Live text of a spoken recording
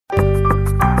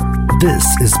This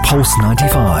is Pulse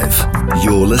 95.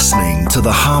 You're listening to the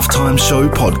Halftime Show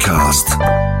podcast.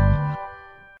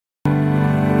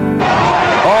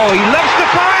 Oh, he loves the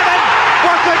fire then.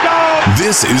 What a goal!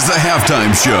 This is the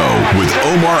Halftime Show with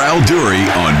Omar Al-Duri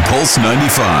on Pulse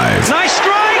 95. Nice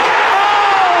strike!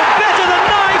 Oh, better than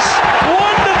nice!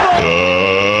 Wonderful!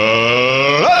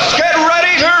 Let's get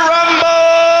ready to rumble!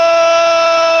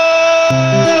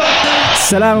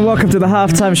 Salam and welcome to the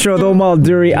Halftime Show with Omar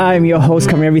Al-Duri. I am your host,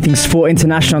 covering everything sport,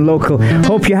 international and local.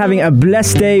 Hope you're having a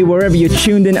blessed day wherever you're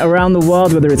tuned in around the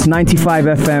world, whether it's 95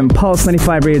 FM,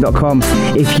 Pulse95Radio.com.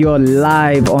 If you're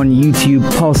live on YouTube,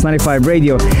 Pulse 95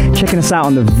 Radio, checking us out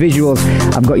on the visuals.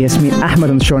 I've got Yasmen Ahmed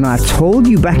on the show now. I told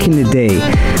you back in the day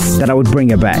that I would bring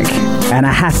her back. And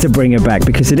I had to bring it back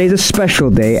because today's a special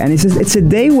day, and it's a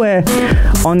day where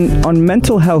on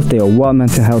Mental Health Day or World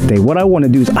Mental Health Day, what I want to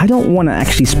do is I don't want to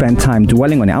actually spend time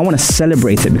dwelling on it. I want to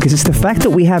celebrate it because it's the fact that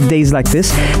we have days like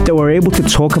this that we're able to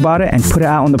talk about it and put it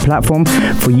out on the platform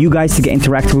for you guys to get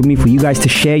interactive with me, for you guys to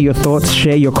share your thoughts,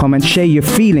 share your comments, share your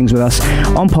feelings with us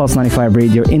on Pulse 95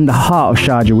 Radio in the heart of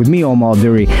Sharjah with me, Omar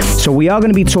Al-Duri. So we are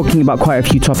going to be talking about quite a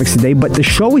few topics today, but the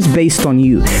show is based on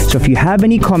you. So if you have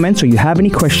any comments or you have any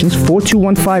questions,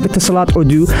 4215 at the Salat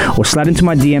Urdu, or slide into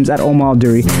my DMs at Omar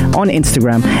Al-Duri on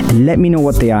Instagram and let me know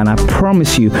what they are, and I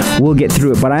promise you we'll get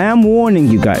through it. But I am warning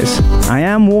you guys,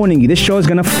 this show is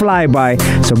gonna fly by,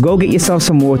 so go get yourself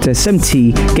some water, some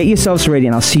tea, get yourselves ready,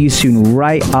 and I'll see you soon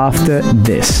right after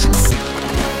this.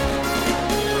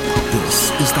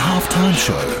 This is the Halftime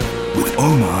Show with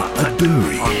Omar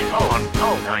Al-Duri. On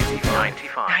Pulse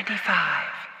 95.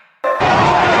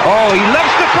 Oh, he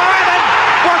loves the fire then.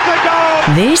 What a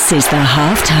goal! This is the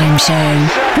Halftime Show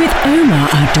with Omar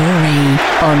Al-Duri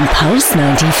on Pulse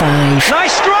 95.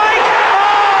 Nice strike!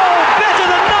 Oh, better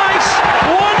than nice!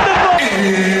 Wonderful!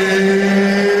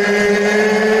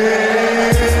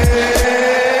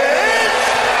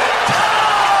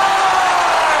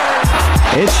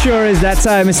 It sure is that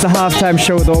time. It's the Halftime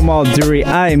Show with Omar Al-Duri.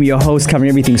 I am your host, covering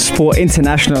everything sport,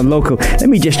 international and local. Let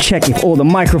me just check if all the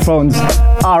microphones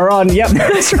are on. Yep,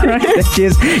 that's right.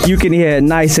 Cheers. You can hear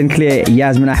nice and clear.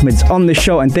 Yasmen Ahmed's on the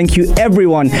show, and thank you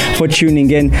everyone for tuning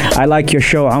in. I like your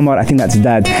show, Omar. I think that's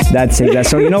Dad. Dad says that.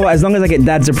 So you know what? As long as I get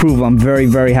Dad's approval, I'm very,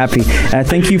 very happy.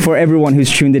 Thank you for everyone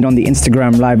who's tuned in on the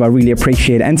Instagram Live. I really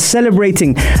appreciate it. And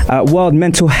celebrating World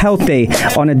Mental Health Day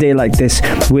on a day like this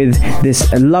with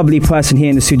this lovely person here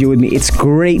in the studio with me. It's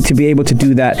great to be able to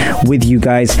do that with you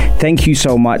guys. Thank you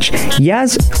so much.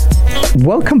 Yaz,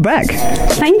 welcome back.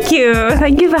 Thank you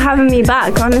for having me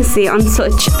back, honestly, on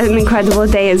such an incredible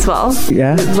day as well.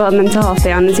 Yeah, World Mental Health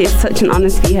Day, honestly, it's such an honor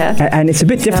to be here. And it's a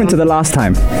bit different to the last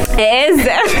time. It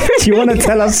is. Do you want to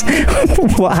tell us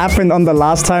what happened on the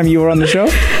last time you were on the show?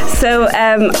 So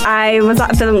I was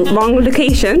at the wrong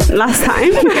location last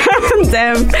time.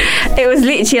 And it was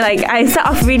literally like, I set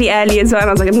off really early as well, and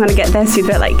I was like, I'm going to get there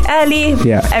super early.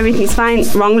 Yeah. Everything's fine.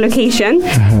 Wrong location.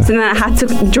 So then I had to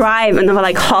drive another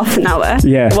half an hour.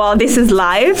 Yeah. While this is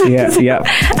live. Yeah. So Yeah.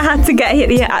 I had to get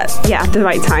here at the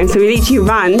right time. So we literally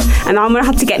ran, and Alma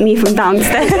had to get me from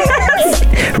downstairs.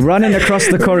 Running across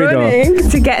the corridor. Running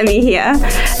to get me here.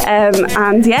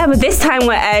 And yeah, but this time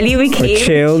we're early. We came. We're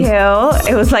chilled.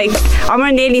 It was like,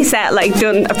 Alma nearly said,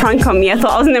 done a prank on me. I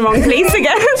thought I was in the wrong place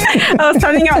again. I was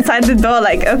standing outside the door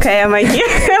okay, am I here?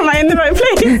 Am I in the right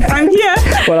place? I'm here.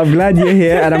 Well, I'm glad you're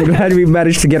here, and I'm glad we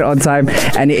managed to get it on time.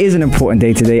 And it is an important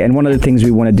day today, and one of the things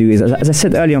we want to do is, as I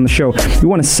said earlier on the show, we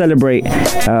want to celebrate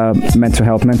mental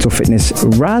health, mental fitness,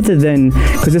 rather than,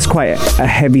 because it's quite a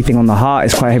heavy thing on the heart,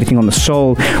 it's quite a heavy thing on the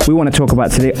soul. We want to talk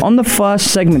about today, on the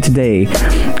first segment today,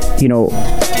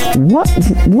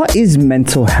 what is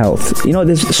mental health?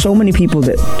 There's so many people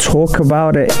that talk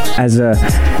about it as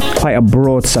quite a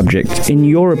broad subject. In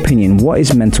your opinion, what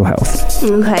is mental health?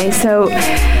 Okay, so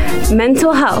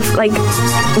mental health,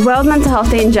 World Mental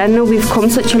Health Day in general, we've come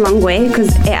such a long way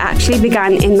because it actually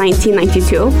began in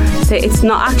 1992. So it's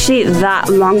not actually that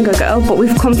long ago, but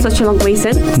we've come such a long way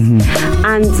since. Mm-hmm.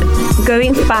 And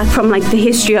going back from the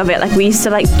history of it, we used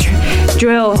to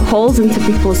drill holes into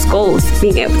people's skulls,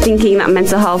 thinking that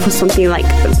mental health was something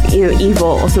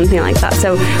evil or something like that.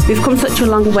 So we've come such a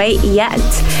long way, yet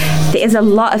there is a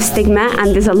lot of stigma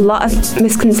and there's a lot of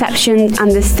misconceptions,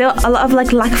 and there's still a lot of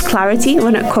lack of clarity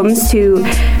when it comes to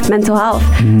mental health.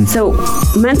 So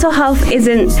mental health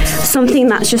isn't something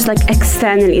that's just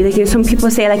externally. Some people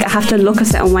say I have to look a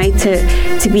certain way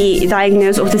to be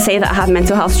diagnosed, or to say that I have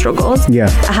mental health struggles. Yeah.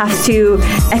 I have to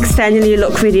externally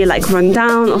look really run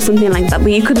down or something like that.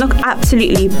 But you could look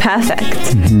absolutely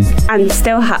perfect and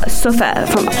still suffer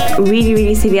from really,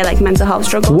 really severe mental health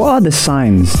struggles. What are the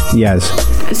signs? Yes.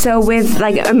 So with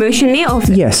like emotionally or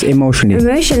yes, emotionally.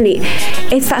 Emotionally,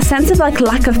 it's that sense of like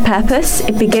lack of purpose.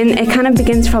 It kind of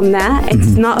begins from there.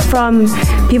 It's not from,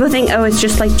 people think, oh, it's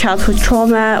just like childhood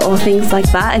trauma or things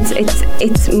like that.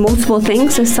 It's multiple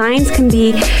things. So signs can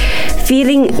be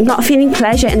not feeling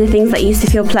pleasure in the things that used to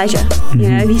feel pleasure. You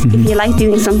know, if you like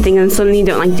doing something and suddenly you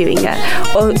don't like doing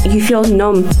it, or you feel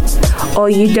numb, or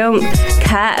you don't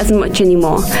care as much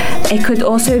anymore. It could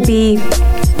also be,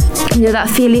 you know, that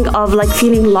feeling of like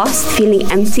feeling lost, feeling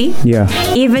empty. Yeah.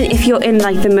 Even if you're in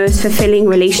like the most fulfilling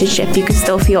relationship, you could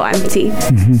still feel empty.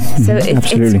 So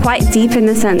it's quite deep in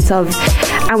the sense of,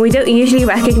 and we don't usually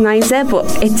recognize it, but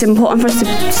it's important for us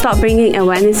to start bringing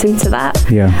awareness into that.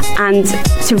 Yeah. And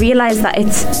to realize that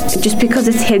it's just because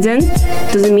it's hidden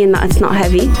doesn't mean that it's not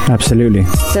heavy. Absolutely.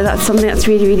 So that's something that's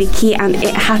really, really key, and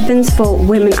it happens for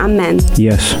women and men.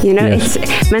 Yes. You know, yes.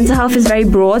 It's mental health is very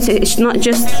broad. It's not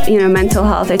just, you know, mental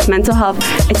health. It's mental health.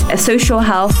 It's a social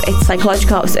health. It's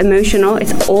psychological health. It's emotional.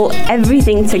 It's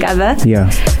everything together. Yeah.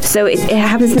 So it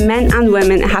happens to men and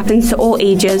women. It happens to all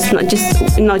ages, not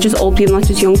just old people, not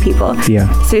just young people.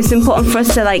 Yeah. So it's important for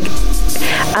us to like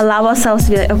allow ourselves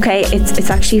to be like, okay, it's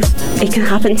actually, it can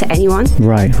happen to anyone.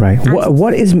 Right.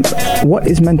 What is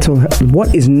mental?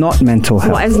 What is not mental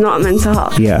health? What is not mental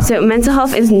health? Yeah. So mental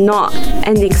health is not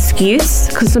an excuse,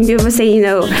 because some people say, you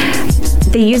know,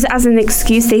 they use it as an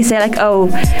excuse. They say like, oh,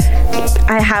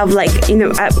 I have like, you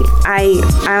know, I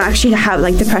actually have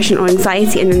like depression or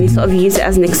anxiety, and then they sort of use it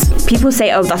as people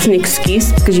say, oh, that's an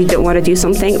excuse because you don't want to do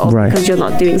something, or because you're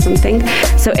not doing something.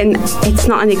 So it's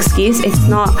not an excuse. It's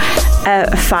not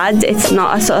a fad. It's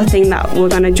not a sort of thing that we're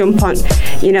going to jump on.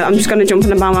 You know, I'm just going to jump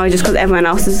on a bandwagon just because everyone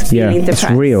else is feeling depressed.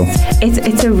 It's real.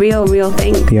 It's a real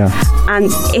thing. Yeah. And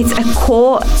it's a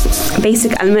core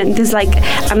basic element. There's like,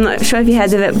 I'm not sure if you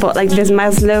heard of it, but like there's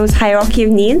Maslow's hierarchy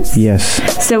of needs. Yes.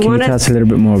 So Can you tell us a little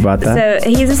bit more about that? So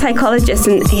he's a psychologist,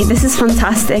 and this is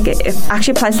fantastic. It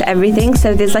actually applies to everything.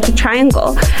 So there's like a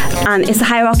triangle, and it's a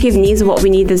hierarchy of needs of what we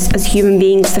need as human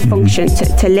beings to function,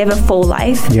 to live a full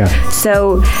life. Yeah.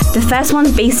 So the first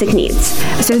one, basic needs.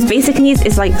 So his basic needs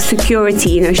is like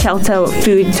security, you know, shelter,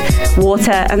 food,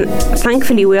 water, and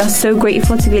thankfully we are so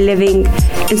grateful to be living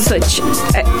in such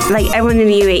like everyone in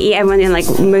the UAE, everyone in like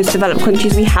most developed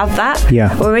countries, we have that.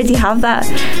 Yeah. We already have that.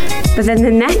 But then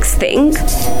the next thing,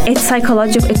 it's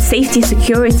psychological, it's safety,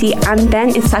 security, and then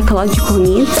it's psychological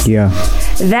needs. Yeah.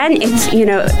 Then it's, you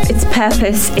know, it's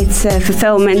purpose, it's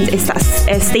fulfillment, it's that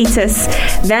status.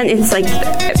 Then it's like,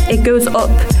 it goes up.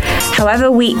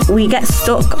 However, we get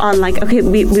stuck on like, okay,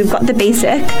 we've got the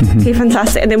basic, okay,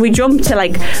 fantastic. And then we jump to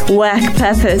like work,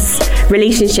 purpose,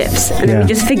 relationships. And then we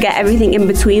just forget everything in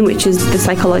between, which is the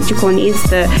psychological needs,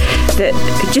 the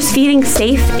just feeling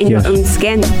safe in your own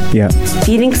skin. Yeah.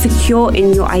 Feeling secure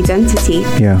in your identity.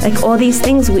 Yeah. Like all these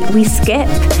things we skip.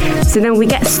 So then we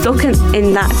get stuck in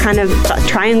that kind of that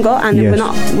triangle, and then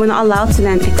we're not allowed to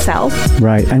then excel.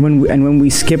 Right. And when we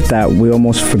skip that, we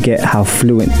almost forget how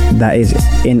fluent that is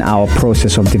in our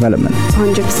process of development.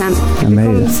 100%.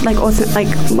 Amazing. Like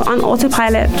on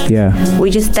autopilot. Yeah. We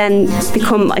just then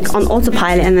become like on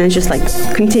autopilot, and then it's just like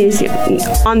continuously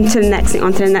on to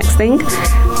the next thing.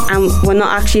 And we're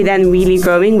not actually then really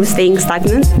growing, we're staying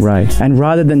stagnant. Right. And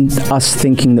rather than us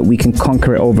thinking that we can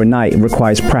conquer it overnight, it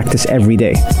requires practice every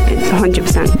day. It's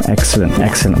 100%.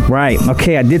 Excellent. Right.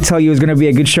 Okay, I did tell you it was going to be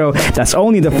a good show. That's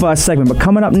only the first segment, but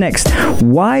coming up next,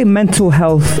 why mental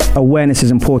health awareness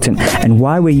is important and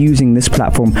why we're using this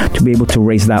platform to be able to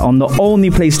raise that on the only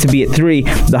place to be at 3,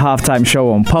 the Halftime Show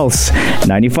on Pulse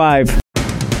 95.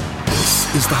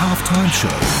 This is the Halftime Show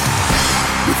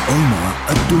with Omar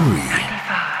Adouri.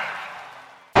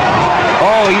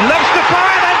 Oh, he loves the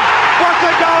fire, and what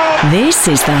a goal! This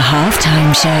is the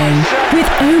Halftime Show with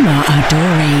Omar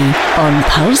Adouri on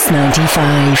Pulse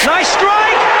 95. Nice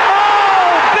strike!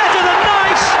 Oh, better than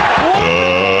nice!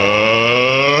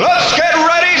 Let's get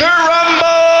ready to rumble!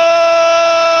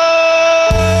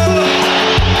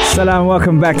 Salam,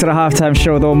 welcome back to the Halftime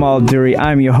Show with Omar Adouri.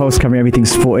 I'm your host, covering everything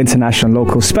sport, international,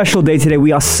 local. Special day today.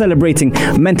 We are celebrating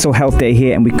Mental Health Day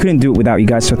here, and we couldn't do it without you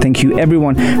guys. So thank you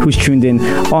everyone who's tuned in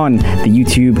on the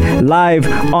YouTube, live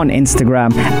on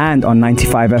Instagram, and on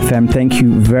 95 FM. Thank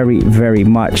you very, very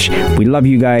much. We love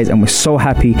you guys, and we're so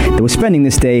happy that we're spending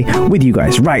this day with you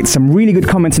guys. Right, some really good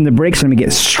comments in the break, so let me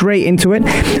get straight into it.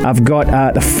 I've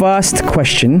got the first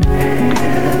question,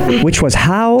 which was,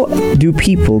 how do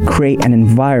people create an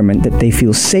environment environment that they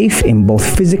feel safe in,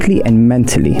 both physically and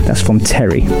mentally? That's from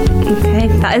Terry. Okay,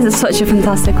 that is such a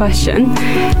fantastic question.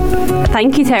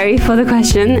 Thank you, Terry, for the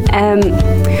question.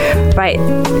 Right,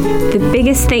 the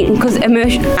biggest thing, because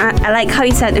I like how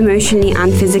you said emotionally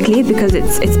and physically, because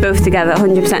it's both together,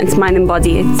 100%. It's mind and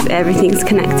body. Everything's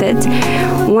connected.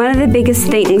 One of the biggest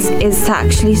things is to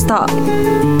actually start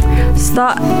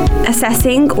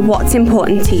assessing what's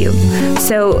important to you.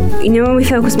 So,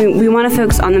 when we want to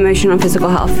focus on emotional and physical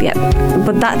health, yeah,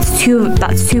 but that's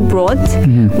too broad.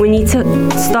 We need to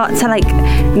start to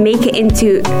make it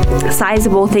into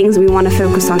sizable things we want to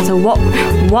focus on. So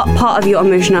what part of your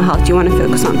emotional health do you want to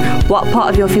focus on? What part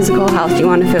of your physical health do you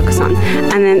want to focus on?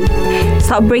 And then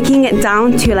start breaking it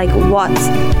down to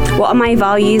what are my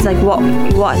values,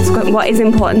 what is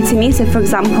important to me. So for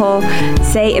example,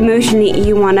 say emotionally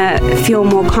you want to feel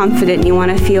more confident, you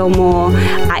want to feel more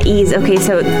at ease. Okay,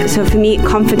 so for me,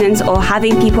 confidence or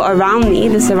having people around me,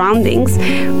 the surroundings,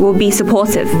 will be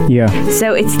supportive. Yeah.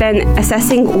 So it's then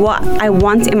assessing what I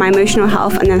want in my emotional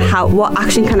health, and then what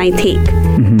action can I take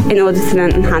in order to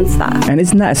then enhance that. And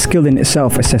isn't that a skill in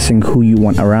itself, assessing who you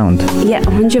want around? Yeah,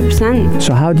 100%.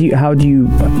 So how do you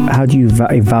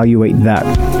evaluate that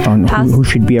on who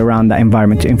should be around that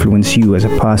environment to influence you as a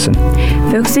person?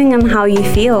 Focusing on how you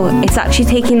feel. It's actually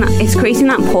it's creating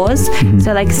that pause.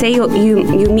 So say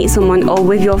you meet someone or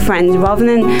with your friends, rather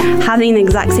than having the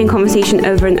exact same conversation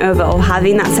over and over, or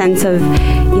having that sense of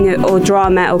or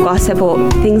drama or gossip or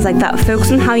things like that.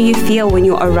 Focus on how you feel when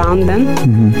you're around them,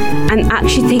 and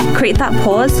actually create that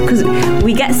pause, because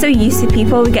we get so used to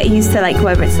people. We get used to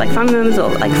whether it's family members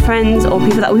or friends or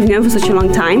people that we've known for such a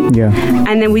long time. Yeah.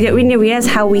 And then we don't really realize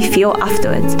how we feel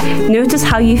afterwards. Notice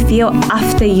how you feel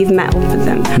after you've met up with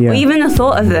them, or even the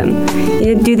thought of them.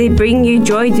 Do they bring you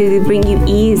joy? Do they bring you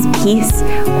ease, peace,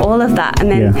 all of that?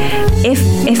 And then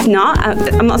if not,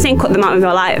 I'm not saying cut them out of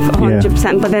your life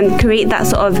 100%, but then create that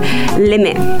sort of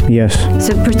limit. Yes.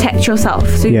 So protect yourself.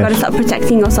 So you've got to start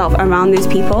protecting yourself around those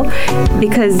people,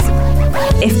 because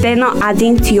if they're not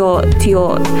adding to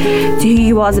who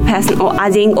you are as a person, or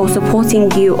adding or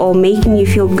supporting you or making you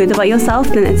feel good about yourself,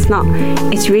 then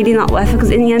it's really not worth it,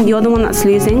 because in the end you're the one that's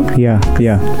losing.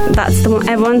 That's the one.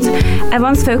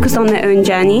 Everyone's focused on their own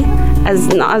journey,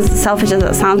 not as selfish as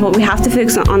it sounds, but we have to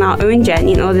focus on our own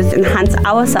journey in order to enhance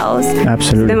ourselves.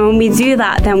 Absolutely. Then when we do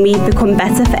that, then we become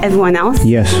better for everyone else.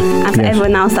 Yes. And for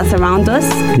everyone else that's around us.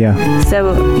 Yeah.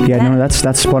 So no,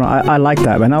 that's spot on. I like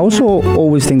that. And I also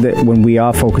always think that when we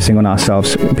are focusing on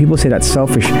ourselves, people say that's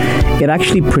selfish. It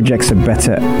actually projects a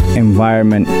better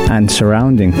environment and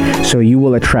surrounding. So you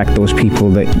will attract those people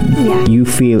that you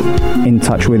feel in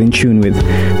touch with, in tune with,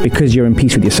 because you're in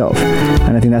peace with yourself.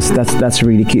 And I think that's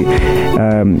really cute.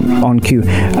 On cue.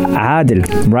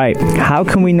 Adil, right. How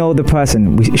can we know the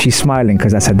person? She's smiling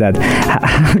because that's her dad.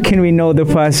 How can we know the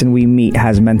person we meet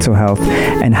has mental health,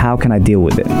 and how can I deal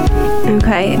with it?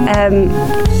 Okay.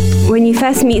 When you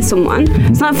first meet someone,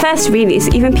 it's not first really,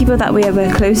 it's even people that we are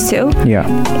very close to. Yeah.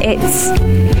 It's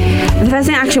the first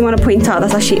thing I actually want to point out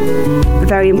that's actually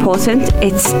very important.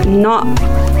 It's not,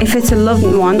 if it's a loved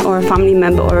one or a family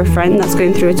member or a friend that's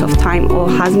going through a tough time or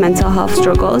has mental health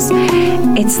struggles,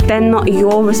 it's then not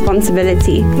your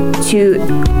responsibility to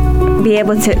be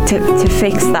able to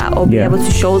fix that or be able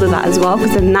to shoulder that as well,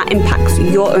 because then that impacts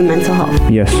your own mental health.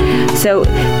 Yes. So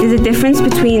there's a difference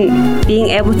between being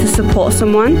able to support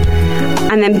someone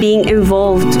and then being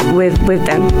involved with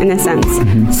them in a sense.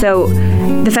 So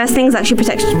the first thing is actually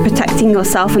protecting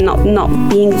yourself and not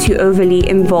being too overly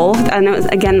involved. I know,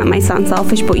 again, that might sound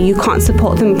selfish, but you can't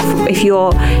support them if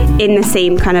you're in the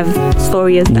same kind of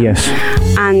story as them. Yes.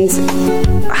 And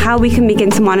how we can begin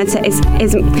to monitor is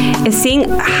seeing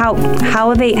how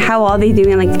are they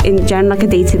doing, in general, a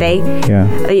day-to-day.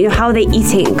 Yeah. How are they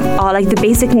eating? Are the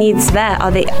basic needs there?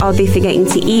 Are they forgetting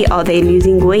to eat? Are they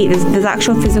losing weight? There's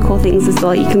actual physical things as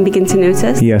well you can begin to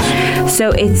notice. Yes.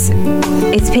 So it's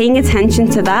paying attention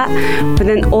to that, but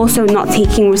then also not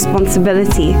taking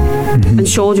responsibility and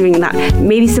shouldering that.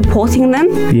 Maybe supporting them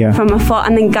from afar,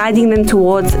 and then guiding them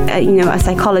towards a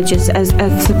psychologist, a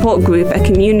support group, a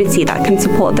community that can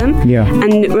support them,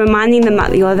 and reminding them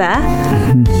that you're there.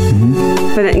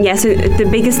 But then, so the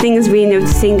biggest thing is really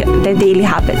noticing their daily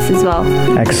habits as well.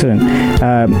 Excellent.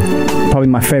 Probably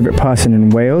my favorite person in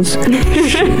Wales.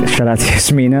 Shout out to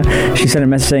Yasmina. She sent a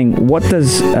message saying, what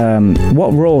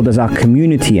role does our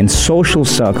community and social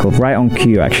circle, right on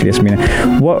cue actually,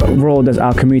 Yasmina, what role does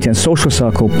our community and social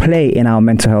circle play in our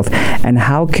mental health, and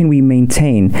how can we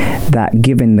maintain that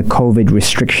given the COVID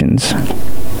restrictions?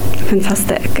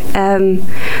 Fantastic.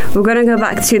 We're going to go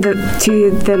back to the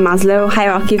Maslow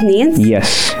hierarchy of needs.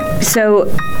 Yes. So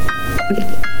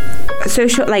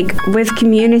social, like with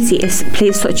community, it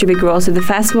plays such a big role. So the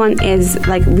first one is,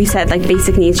 like we said, like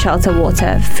basic needs: shelter,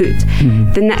 water, food.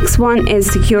 The next one is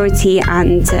security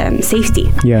and safety.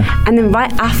 And then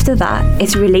right after that,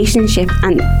 it's relationship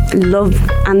and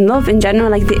love in general,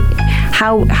 like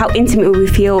how intimate we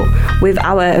feel with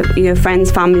our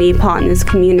friends, family, partners,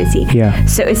 community.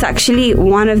 So it's actually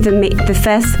one of the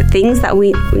first things that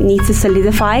we need to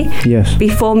solidify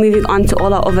before moving on to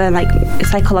all our other like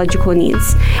psychological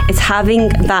needs. It's having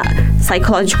that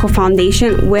psychological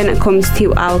foundation when it comes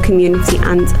to our community,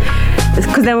 and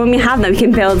because then when we have that, we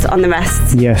can build on the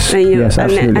rest.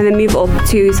 And then move up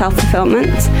to self-fulfillment.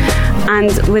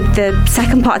 And with the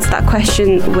second part to that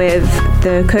question, with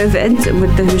the COVID,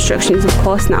 with the restrictions, of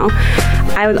course, now,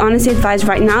 I would honestly advise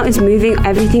right now is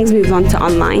everything's moved on to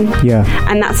online.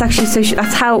 And that's actually social.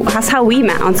 That's how we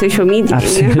met on social media.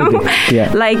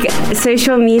 Like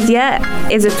social media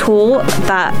is a tool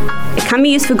that it can be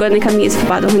used for good and it can be used for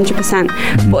bad,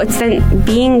 100%. But it's then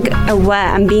being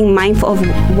aware and being mindful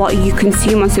of what you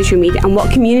consume on social media and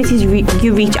what communities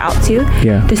you reach out to.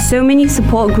 There's so many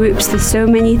support groups. There's so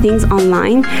many things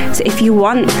online. So if you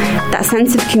want that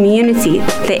sense of community,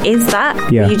 there is that.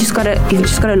 You just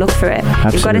gotta look for it.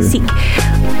 You've got to seek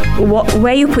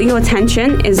where you put your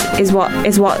attention is what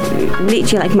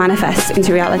literally like manifests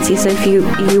into reality. So if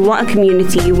you want a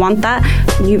community, you want that,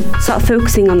 you start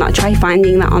focusing on that, try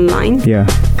finding that online.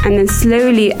 And then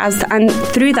slowly, and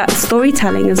through that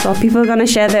storytelling as well, people are going to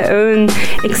share their own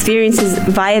experiences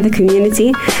via the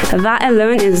community. That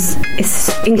alone is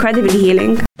incredibly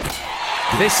healing.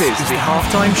 This is the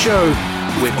halftime show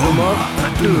with Omar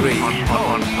Al-Duri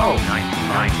on Pulse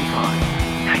 95.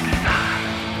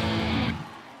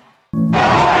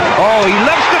 Oh, he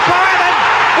loves the fire, and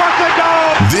what a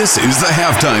goal! This is the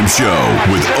halftime show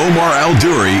with Omar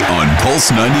Al-Duri on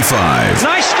Pulse 95.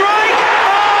 Nice strike!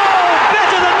 Oh,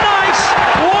 better than nice!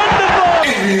 Wonderful!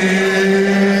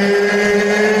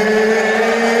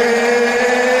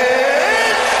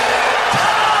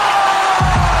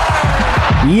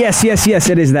 Yes,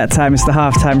 it is that time. It's the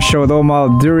halftime show with Omar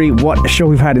Al-Duri. What a show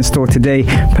we've had in store today.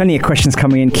 Plenty of questions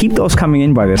coming in. Keep those coming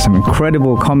in, by there's some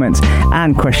incredible comments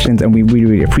and questions, and we really,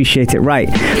 really appreciate it. Right.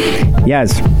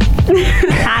 Yaz.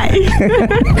 Hi.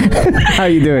 How are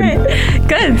you doing?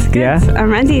 Good. Yeah? I'm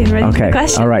ready for the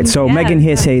question. All right. So Megan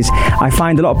here says, I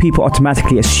find a lot of people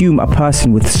automatically assume a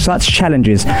person with such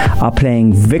challenges are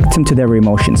playing victim to their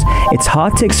emotions. It's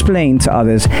hard to explain to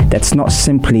others that's not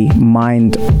simply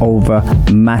mind over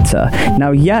matter.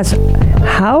 Now, Yaz,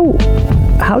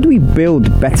 how do we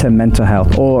build better mental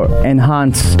health or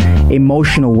enhance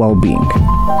emotional well-being?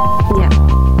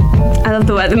 I love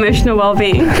the word emotional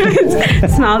well-being.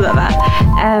 Smiles at that.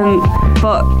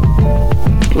 But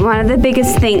one of the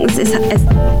biggest things is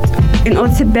in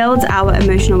order to build our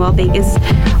emotional well-being is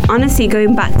honestly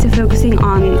going back to focusing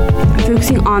on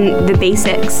the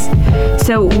basics.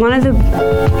 So one of the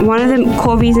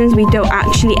core reasons we don't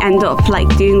actually end up like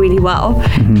doing really well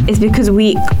is because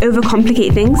we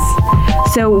overcomplicate things.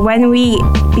 So when we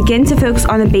begin to focus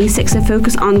on the basics and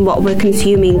focus on what we're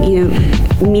consuming,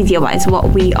 media-wise, what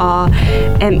we are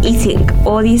eating,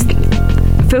 all these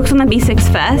focus on the basics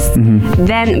first,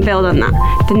 then build on that.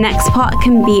 The next part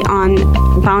can be on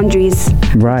boundaries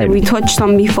that we touched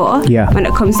on before when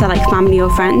it comes to like family or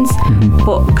friends.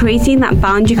 But creating that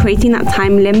boundary, creating that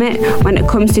time limit when it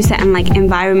comes to certain like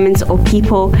environments or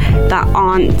people that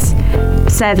aren't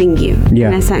serving you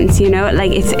in a sense,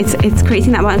 like it's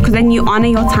creating that boundary, because then you honor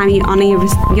your time, you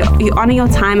honor your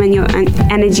time and your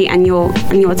energy and your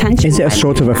attention. Is it a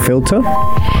sort of a filter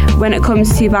when it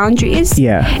comes to boundaries?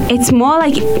 It's more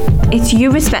like it's you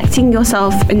respecting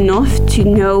yourself enough to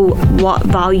know what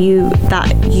value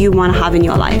that you want to have in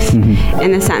your life,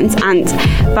 in a sense. And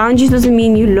boundaries doesn't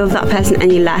mean you love that person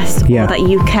any less, or that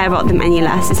you care about them any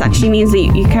less. It actually means that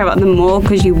you care about them more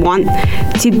because you want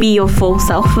to be your full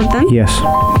self with them. Yes.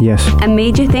 A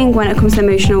major thing when it comes to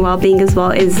emotional well-being as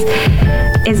well is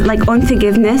like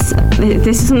unforgiveness.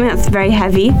 This is something that's very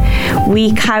heavy.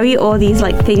 We carry all these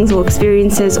like things or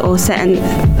experiences or certain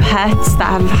hurts that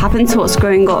have happened to us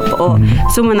growing up, or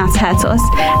someone that's hurt us,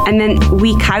 and then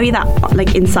we carry that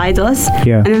like inside us,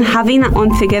 and then having that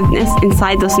unforgiveness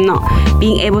inside us, not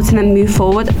being able to then move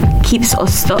forward, keeps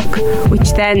us stuck,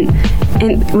 which then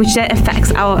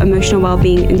affects our emotional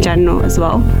well-being in general as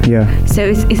well.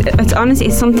 So it's honestly,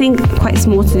 it's something quite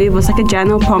small to do, but it's like a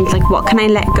general prompt, like what can I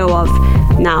let go of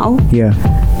now?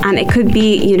 And it could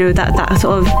be, that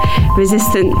sort of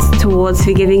resistance towards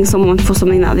forgiving someone for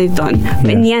something that they've done. But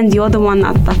in the end, you're the one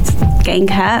that's getting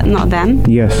hurt, not them.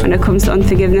 Yes. When it comes to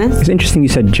unforgiveness. It's interesting you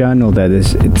said journal there.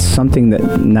 It's something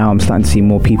that now I'm starting to see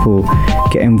more people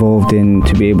get involved in,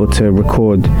 to be able to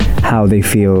record how they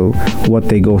feel, what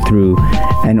they go through,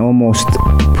 and almost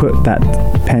put that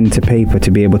pen to paper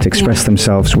to be able to express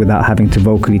themselves without having to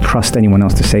vocally trust anyone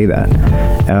else to say that.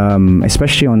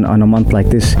 Especially on a month like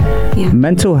this. Yeah.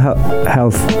 Mental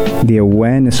health, the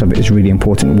awareness of it is really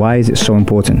important. Why is it so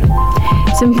important?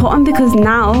 It's important because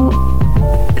now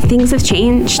things have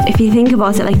changed. If you think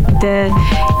about it, like the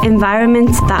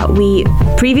environment that we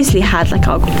previously had, like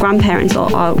our grandparents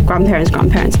or our grandparents,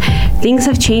 things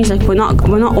have changed. Like we're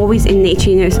not always in nature.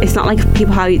 You know, it's not like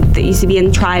people how they used to be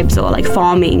in tribes or like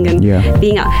farming and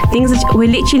being out. We're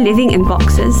literally living in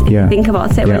boxes. If you think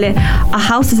about it, our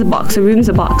house is a box, a room's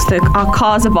a box, our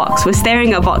car's a box. We're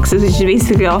staring at boxes, which is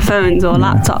basically our phones or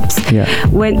laptops.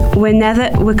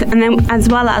 And then as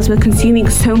well as we're consuming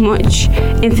so much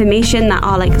information that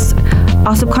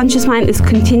our subconscious mind is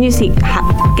continuously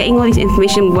getting all this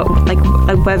information, like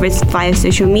whether it's via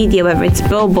social media, whether it's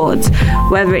billboards,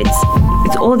 whether it's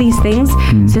all these things.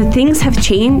 So things have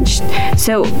changed.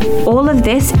 So all of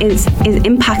this is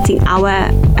impacting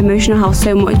our emotional health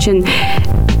so much. And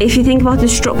if you think about the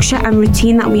structure and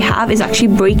routine that we have, is actually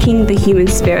breaking the human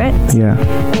spirit. Yeah.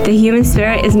 The human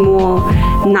spirit is more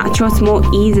natural, it's more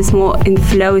ease, it's more in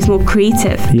flow, it's more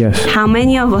creative. Yes. How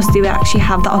many of us do we actually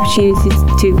have the opportunity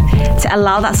to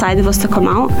allow that side of us to come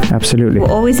out? Absolutely. We're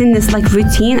always in this like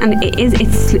routine, and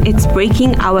it's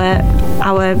breaking our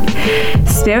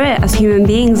spirit as human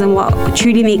beings and what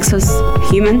truly makes us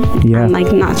human and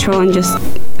like natural and just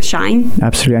shine.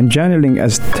 Absolutely. And journaling,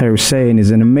 as Terry was saying,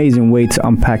 is an amazing way to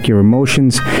unpack your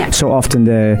emotions. So often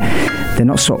they're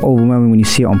not so overwhelming when you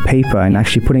see it on paper, and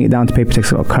actually putting it down to paper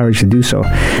takes a lot of courage to do so.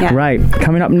 Right,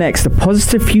 coming up next, the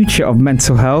positive future of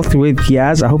mental health with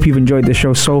Yaz. I hope you've enjoyed the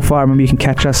show so far. Remember, you can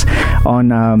catch us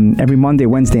on every Monday,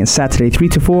 Wednesday and Saturday 3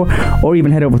 to 4, or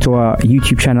even head over to our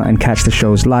YouTube channel and catch the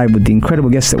shows live with the incredible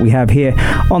guests that we have here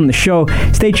on the show.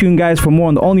 Stay tuned, guys, for more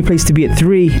on the only place to be at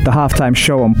 3, the Halftime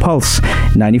Show on Pulse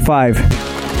 95.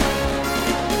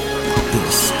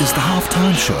 This is the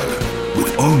Halftime Show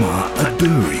with Omar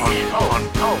Adouri. On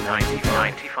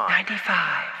 95.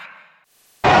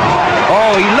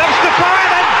 Oh, he loves the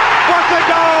fire, and what a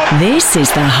goal! This is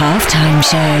the Halftime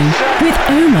Show with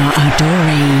Omar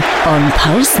Adouri on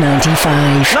Pulse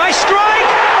 95. Nice strike!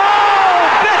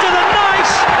 Oh, better than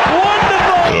nice!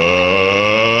 Wonderful!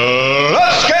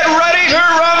 Let's get ready to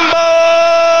rumble!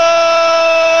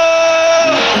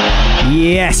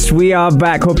 Yes, we are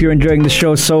back. Hope you're enjoying the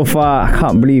show so far. I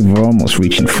can't believe we're almost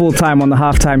reaching full time on the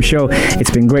Halftime Show. It's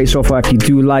been great so far. If you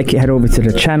do like it, head over to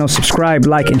the channel, subscribe,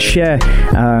 like and share.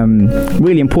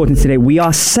 Really important today. We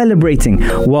are celebrating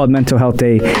World Mental Health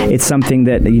Day. It's something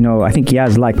that, you know, I think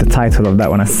Yaz liked the title of that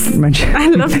one I mentioned. I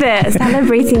loved it.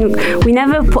 Celebrating. We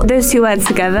never put those two words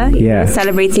together. Yeah.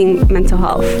 Celebrating mental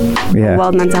health. Yeah.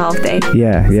 World Mental Health Day.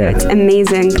 Yeah, yeah. So it's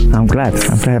amazing. I'm glad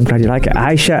you like it.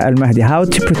 Aisha Al-Mahdi, how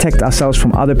to protect ourselves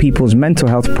from other people's mental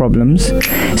health problems,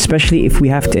 especially if we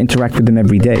have to interact with them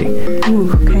every day?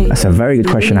 Ooh, okay. That's a very good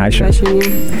question, Aisha.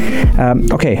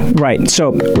 Okay, right.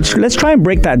 So let's try and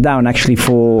break that down actually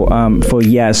for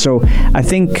Yaz. So I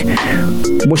think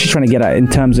what she's trying to get at in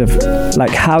terms of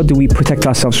like, how do we protect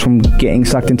ourselves from getting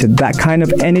sucked into that kind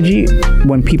of energy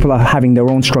when people are having their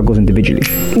own struggles individually?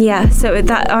 Yeah. So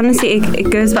that honestly, it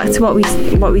goes back to what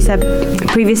we said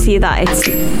previously, that it's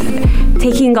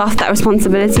taking off that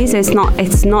responsibility. So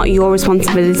it's not your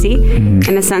responsibility.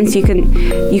 In a sense, you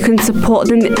can support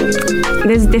them.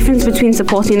 There's a difference between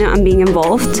supporting them and being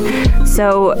involved.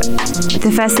 So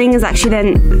the first thing is actually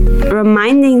then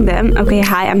reminding them, okay,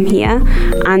 hi, I'm here,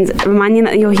 and reminding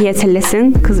that you're here to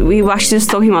listen, because we were actually just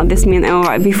talking about this, me and Emma,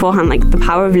 right beforehand, like the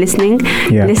power of listening.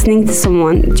 Listening to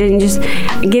someone, just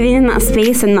giving them that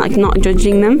space and like not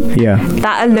judging them.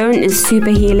 That alone is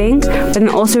super healing. But then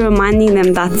also reminding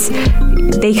them that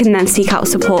they can then seek out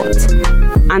support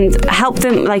and help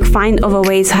them like find other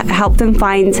ways, help them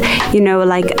find, you know,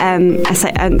 like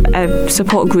a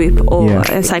support group or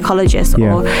a psychologist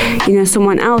or, you know,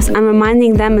 someone else, and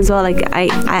reminding them as well, like I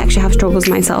actually have struggles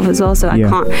myself as well, so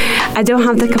I don't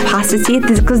have the capacity,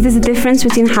 because there's a difference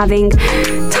between having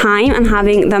time and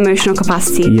having the emotional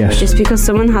capacity. Just because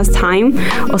someone has time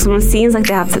or someone seems like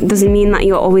they have doesn't mean that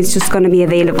you're always just going to be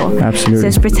available. Absolutely. So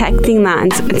it's protecting that,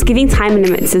 and it's giving time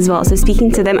limits as well, so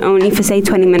speaking to them only for say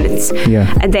 20 minutes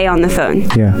a day on the phone,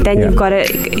 then you've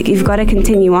got to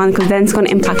continue on, because then it's going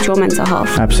to impact your mental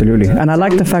health. Absolutely. And I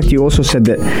like the fact you also said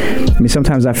that, I mean,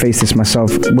 sometimes I face this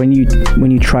myself, when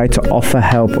you try to offer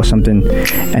help or something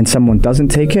and someone doesn't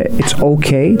take it, it's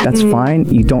okay, that's fine.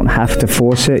 You don't have to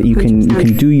force it. You can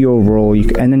do your role,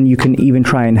 and then you can even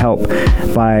try and help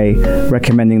by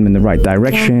recommending them in the right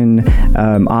direction,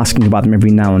 asking about them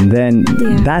every now and then.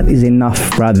 That is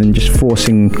enough, rather than just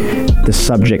forcing the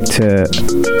subject to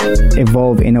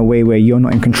evolve in a way where you're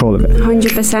not in control of it.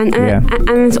 100%.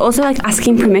 And it's also like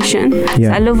asking permission.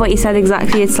 So I love what you said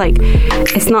exactly. It's like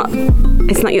it's not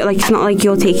like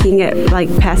you're taking it like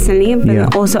personally,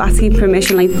 but also asking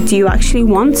permission. Like, do you actually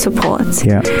want support?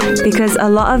 Because a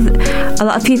lot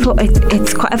of people,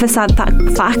 it's quite of a sad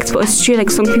fact, but it's true. Like,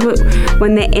 some people,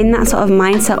 when they're in that sort of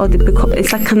mindset, or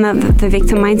it's like kind of the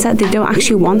victim mindset, they don't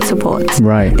actually want support.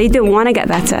 Right. They don't want to get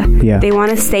better. They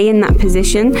want to stay in that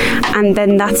position, and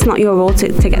then that's not your role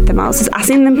to get them out. So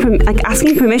it's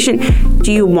asking permission.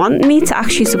 Do you want me to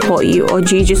actually support you, or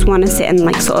do you just want to sit and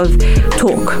like sort of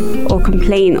talk or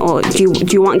complain, or do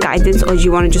you want guidance, or do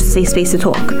you want to just safe space to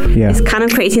talk? It's kind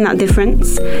of creating that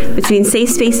difference between safe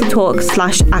space to talk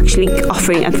 / actually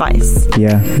offering advice.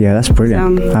 That's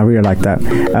brilliant. I really like that.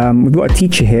 We've got a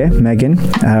teacher here, Megan,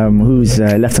 who's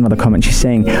left another comment. She's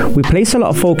saying, we place a lot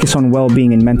of focus on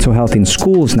well-being and mental health in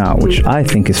schools now, which I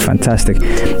think is fantastic.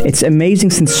 It's amazing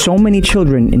since so many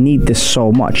children need this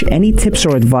so much. Any tips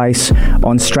or advice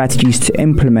on strategies to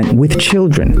implement with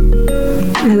children?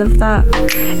 I love that.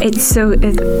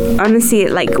 Honestly,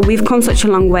 like, we've come such a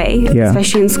long way,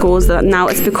 especially in schools, that now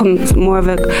it's become more of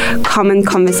a common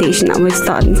conversation that we're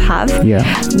starting to have.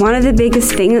 One of the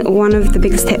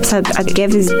biggest tips I'd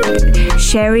give is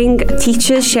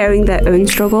teachers sharing their own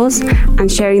struggles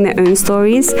and sharing their own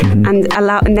stories, and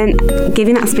then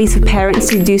giving that space for parents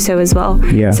to do so as well.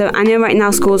 So I know right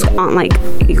now schools aren't like,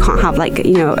 you can't have like,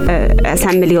 a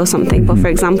assembly or something, but for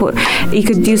example, you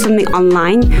could do something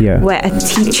online where a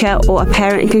teacher or a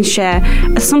parent can share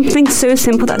something so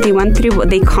simple that they went through, what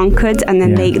they conquered, and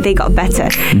then they got better.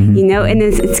 And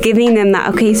it's giving them that,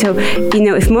 okay, so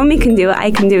if mommy can do it,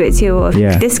 I can do it too, or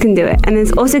if this can do it. And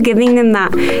it's also giving them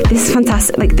that this is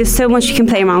fantastic, like, there's so much you can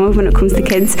play around with when it comes to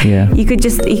kids. You could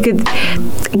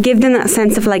give them that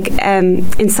sense of like,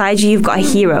 inside you've got a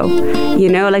hero,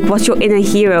 like what's your inner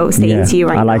hero saying to you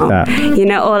right now. I like that.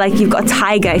 Or like you've got a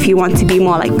tiger if you want to be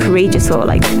more like courageous or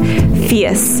like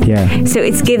fierce. So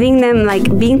it's giving them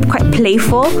like being quite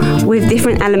playful with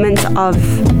different elements of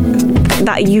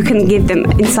that you can give them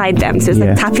inside them. So it's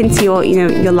like, tap into your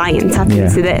lion, tap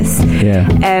into this.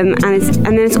 And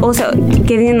then it's also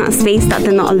giving them that space that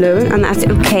they're not alone, and that's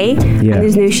okay. And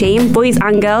there's no shame. Boys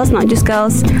and girls, not just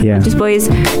girls, not just boys.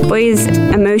 Boys,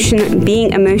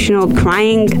 being emotional,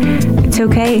 crying, it's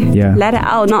okay. Let it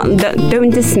out.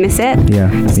 Don't dismiss it.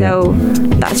 So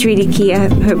that's really key. I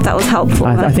hope that was helpful.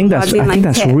 I think that's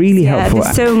really helpful.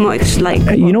 There's so much like.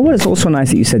 You know what is also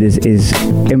nice that you said is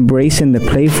embracing the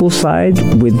playful side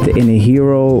with the inner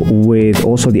hero, with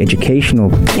also the educational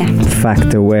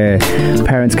factor, where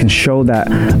parents can show that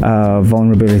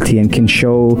vulnerability and can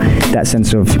show that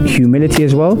sense of humility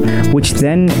as well, which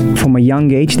then from a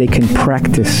young age they can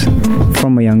practice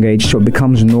from a young age, so it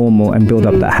becomes normal and build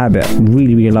up that habit.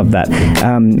 Really, really love that.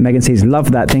 Megan says,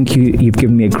 love that, thank you, you've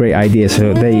given me a great idea.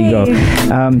 So there you go.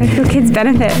 I feel kids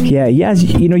benefit.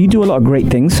 You do a lot of great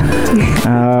things.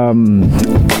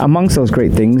 Amongst those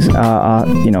great things are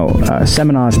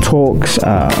seminars, talks,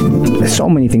 there's so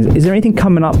many things. Is there anything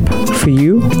coming up for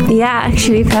you?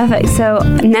 Actually, perfect. So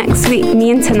next week,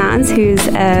 me and Tanaz, who's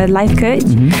a life coach,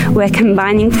 we're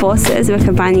combining forces. We're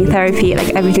combining therapy,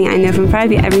 like everything I know from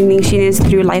therapy, everything she knows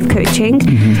through life coaching.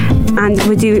 And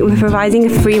we're providing a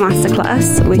free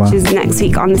masterclass, which is next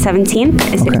week on the 17th.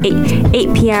 It's at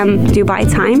 8 p.m.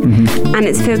 Dubai time, and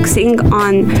it's focusing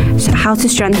on how to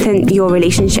strengthen your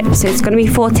relationships. So it's going to be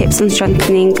 4 tips on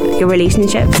strengthening your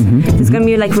relationships. There's going to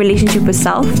be like relationship with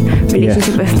self,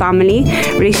 relationship with family,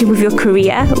 relationship with your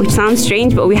career, which sounds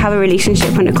strange, but we have a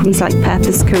relationship when it comes to like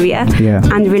purpose, career,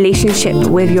 and relationship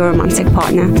with your romantic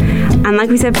partner. And like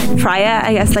we said prior,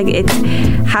 I guess like it's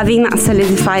having that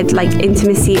solidified like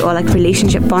intimacy or like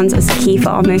relationship bonds is key for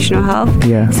our emotional health.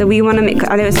 So we want to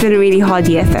I know it's been a really hard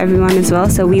year for everyone as well,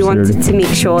 so we wanted to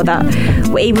make sure that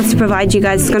we're able to provide you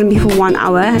guys. It's going to be for 1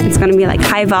 hour. It's going to be like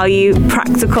high value,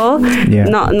 practical,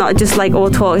 not just like all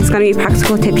talk. It's going to be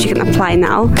practical tips you can apply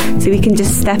now, so we can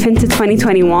just step into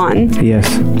 2021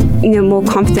 more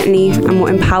confidently and more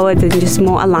empowered and just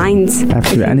more aligned.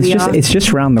 Absolutely. And it's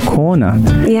just around the corner.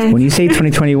 Yeah. When you say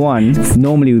 2021,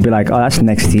 normally we'd be like, oh, that's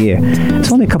next year.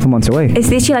 It's only a couple months away. It's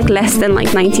literally like less than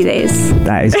like 90 days.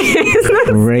 That is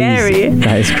crazy. Scary.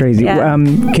 That is crazy. Yeah.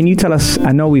 Can you tell us,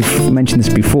 I know we've mentioned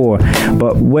this before,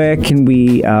 but where can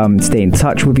we stay in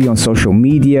touch with you on social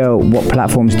media? What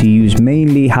platforms do you use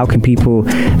mainly? How can people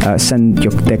send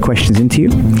their questions into you?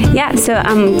 Yeah, so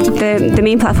the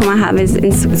main platform I have is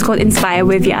it's called Inspire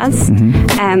with Yaz,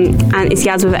 and it's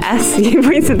Yaz with an S. You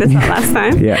pointed this out last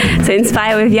time. Yeah. So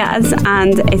Inspire with Yaz,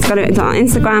 and it's got it on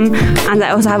Instagram, and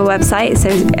I also have a website. So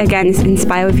again, it's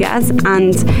Inspire with Yaz,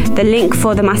 and the link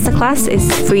for the masterclass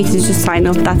is free to just sign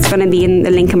up. That's going to be in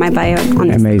the link in my bio on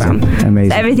Instagram. Amazing.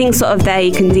 So everything's sort of there.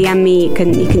 You can DM me, you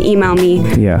can email me.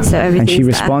 Yeah. So everything's and she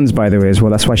responds, by the way, as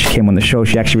well. That's why she came on the show.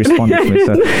 She actually responded to me.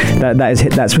 So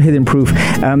that's hidden proof.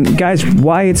 Guys,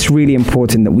 why it's really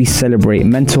important that we celebrate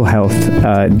Mental Health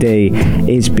Day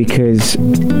is because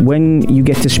when you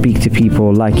get to speak to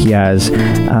people like Yaz,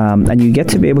 and you get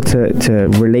to be able to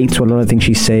relate to a lot of things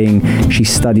she's saying, she's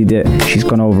studied it, she's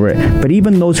gone over it. But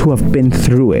even those who have been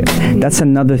through it, that's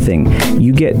another thing.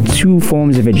 You get two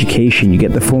forms of education. You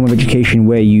get the form of education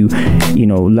where you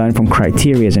learn from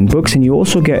criterias and books, and you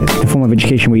also get the form of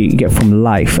education where you get from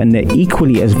life, and they're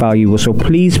equally as valuable. So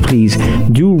please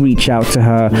do reach out to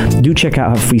her. Do check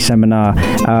out her free seminar.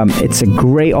 It's a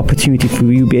great opportunity for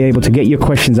you to be able to get your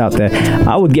questions out there.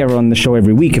 I would get her on the show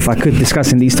every week if I could,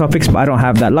 discussing these topics, but I don't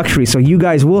have that luxury. So you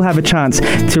guys will have a chance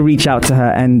to reach out to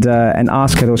her and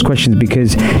ask her those questions,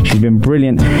 because she's been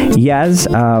brilliant. Yaz,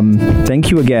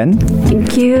 thank you again.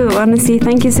 Thank you. Honestly,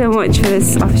 thank you so much for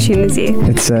this opportunity.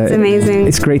 It's amazing.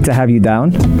 It's great to have you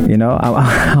down.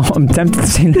 I'm tempted to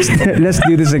say let's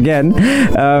do this again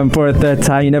for a third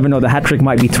time. You never know, the hat trick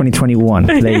might be 2021.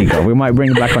 There you go. We might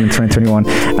bring it back on in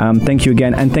 2021. Thank you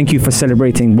again, and thank you for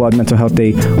celebrating World Mental Health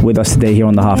Day with us today here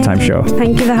on the Halftime Show.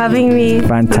 Thank you for having me.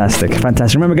 Fantastic.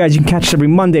 Remember, guys, you can catch us every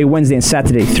Monday, Wednesday, and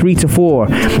Saturday, 3 to 4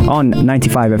 on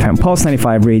 95 FM, Pulse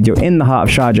 95 Radio in the heart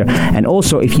of Sharjah. And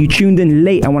also, if you tuned in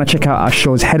late and want to check out our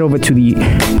shows, head over to the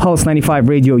Pulse 95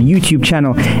 Radio YouTube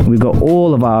channel. We've got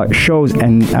all of our shows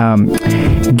and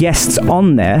guests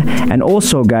on there. And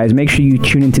also, guys, make sure you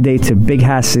tune in today to Big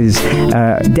Hass's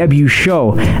debut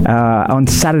show on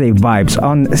Saturday Vibes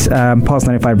on Pulse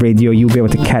 95 Radio. You'll be able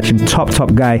to catch him.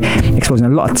 Top guy, exposing a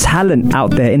lot of talent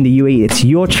out there in the UAE. It's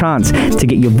your chance to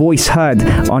get your voice heard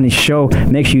on his show.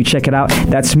 Make sure you check it out.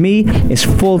 That's me. It's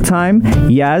full time.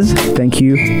 Yaz, thank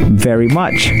you very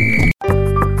much.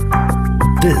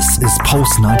 This is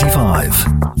Pulse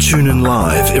 95. Tune in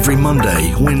live every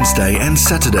Monday, Wednesday and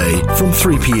Saturday from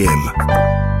 3 p.m.